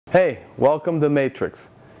Hey, welcome to Matrix.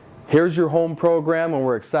 Here's your home program, and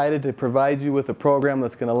we're excited to provide you with a program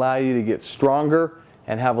that's going to allow you to get stronger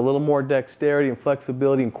and have a little more dexterity and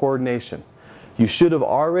flexibility and coordination. You should have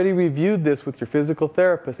already reviewed this with your physical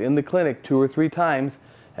therapist in the clinic 2 or 3 times,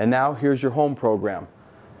 and now here's your home program.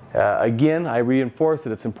 Again, I reinforce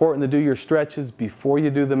that it's important to do your stretches before you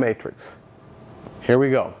do the Matrix. Here we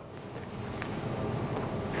go.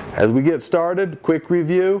 As we get started, quick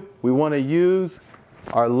review, we want to use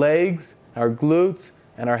our legs, our glutes,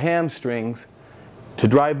 and our hamstrings to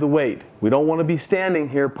drive the weight. We don't want to be standing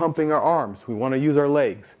here pumping our arms. We want to use our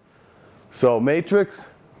legs. So Matrix,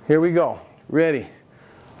 here we go. Ready?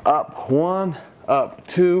 Up 1, up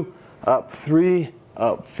 2, up 3,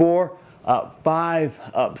 up 4, up 5,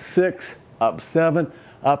 up 6, up 7,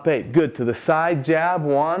 up 8. Good. To the side jab.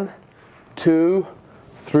 1, 2,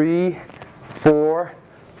 3, 4,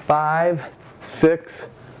 5, 6,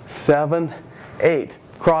 7, 8.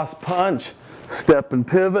 Cross punch, step and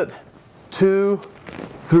pivot. 2,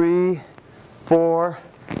 3, 4,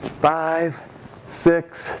 5,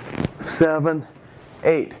 6, 7,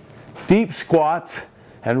 8. Deep squats,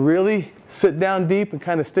 and really sit down deep and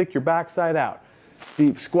kind of stick your backside out.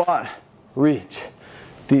 Deep squat, reach.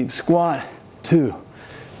 Deep squat, 2.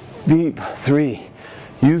 Deep, 3.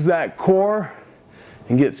 Use that core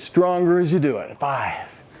and get stronger as you do it. 5,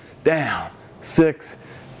 down, 6,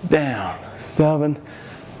 down, 7,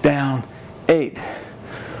 down, 8.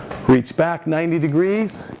 Reach back 90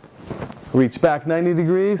 degrees. Reach back 90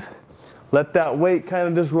 degrees. Let that weight kind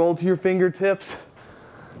of just roll to your fingertips.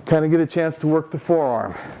 Kind of get a chance to work the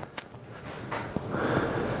forearm.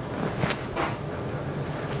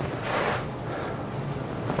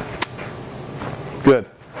 Good.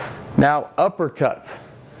 Now uppercuts.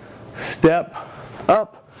 Step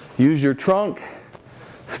up. Use your trunk.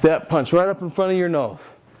 Step, punch right up in front of your nose.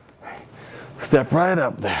 Step right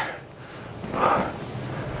up there.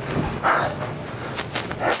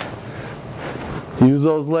 Use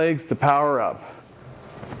those legs to power up.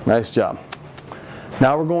 Nice job.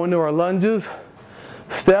 Now we're going to our lunges.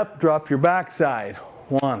 Step, drop your backside.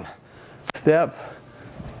 1. Step,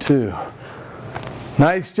 2.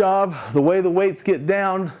 Nice job. The way the weights get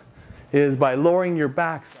down is by lowering your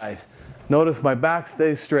backside. Notice my back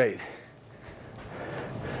stays straight.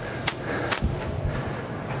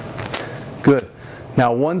 Good.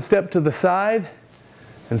 Now 1 step to the side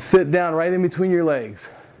and sit down right in between your legs.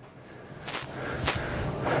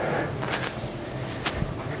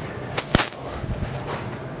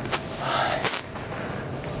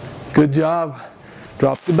 Good job.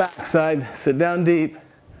 Drop the backside, sit down deep.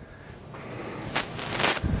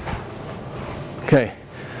 Okay.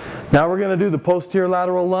 Now we're going to do the posterior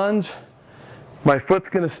lateral lunge. My foot's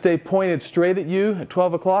going to stay pointed straight at you at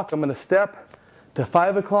 12 o'clock. I'm going to step to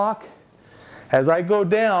 5 o'clock. As I go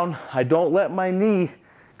down, I don't let my knee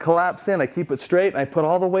collapse in. I keep it straight. I put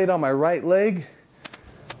all the weight on my right leg,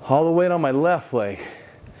 all the weight on my left leg.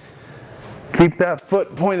 Keep that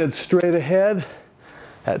foot pointed straight ahead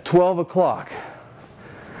at 12 o'clock.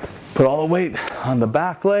 Put all the weight on the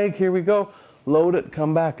back leg. Here we go. Load it,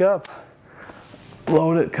 come back up.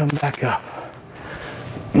 Load it, come back up.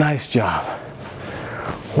 Nice job.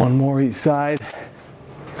 1 more each side.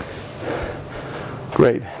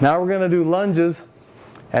 Great. Now we're going to do lunges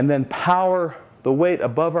and then power the weight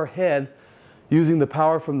above our head using the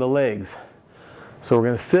power from the legs. So we're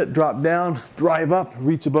going to sit, drop down, drive up,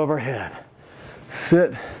 reach above our head.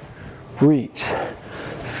 Sit, reach.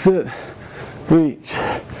 Sit, reach.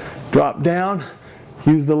 Drop down,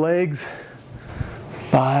 use the legs.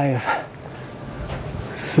 5,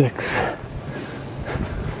 6,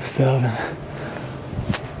 7,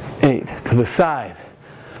 8. To the side.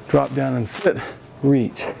 Drop down and sit.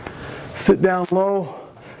 Reach. Sit down low.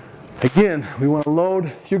 Again, we want to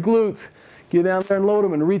load your glutes. Get down there and load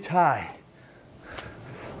them and reach high.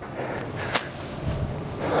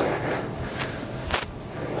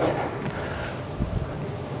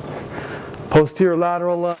 Posterior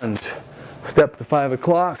lateral lunge. Step to 5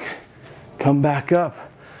 o'clock. Come back up.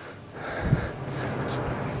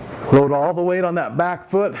 Load all the weight on that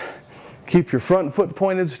back foot. Keep your front foot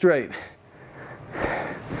pointed straight.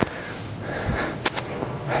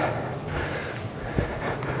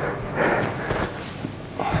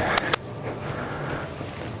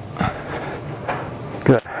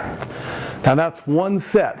 Good. Now that's 1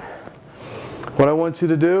 set. What I want you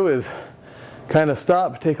to do is kind of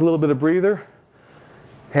stop, take a little bit of breather.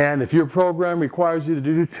 And if your program requires you to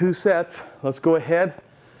do 2 sets, let's go ahead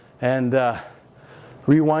and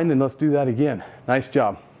rewind and let's do that again. Nice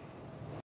job.